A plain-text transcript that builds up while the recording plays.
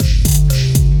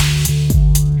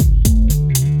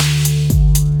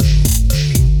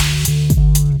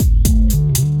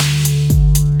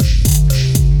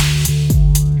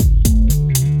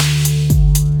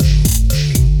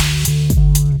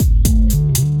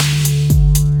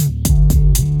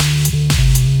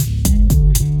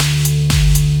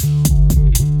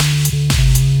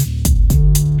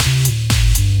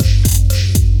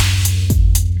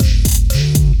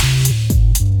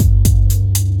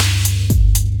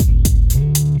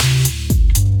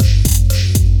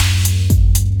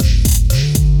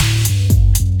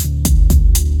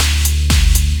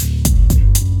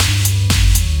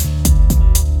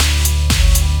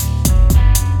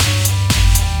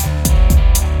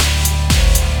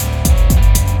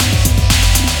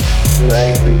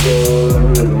like to go to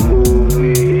the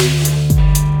movies.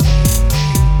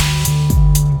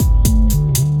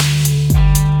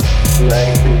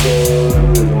 Like to go to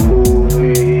the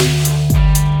movies.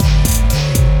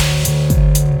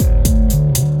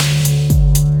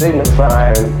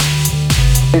 Signifying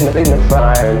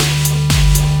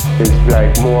is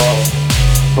like more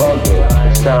bugging,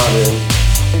 sounding.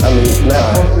 I mean,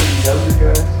 now.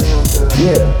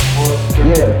 Yeah,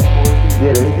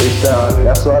 it sound.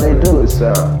 That's all they do is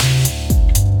sound.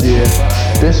 Yeah,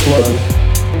 this one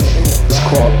is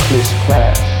called Clish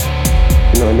Clash.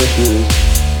 You know,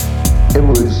 it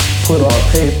was put on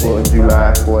paper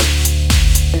July 4th.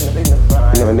 You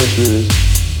know,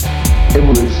 it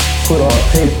was put on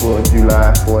paper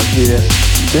July 4th. Yeah,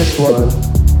 this one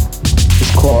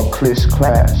is called Clish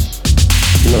Clash.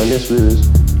 You know,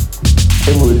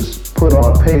 it was put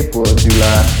on paper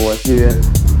July 4th. Yeah,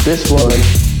 this one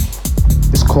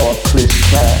is called Clish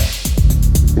Clash.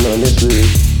 You know, it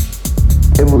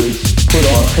was put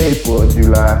on paper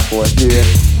July 4th. Yeah,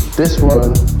 this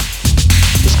one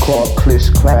is called Clish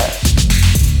Clash.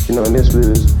 You know, it was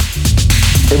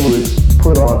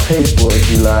put on paper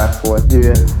July 4th.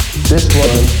 Yeah, this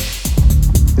one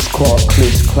is called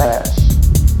Clish Clash.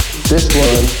 This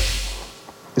one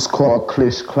is called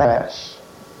Clish Clash.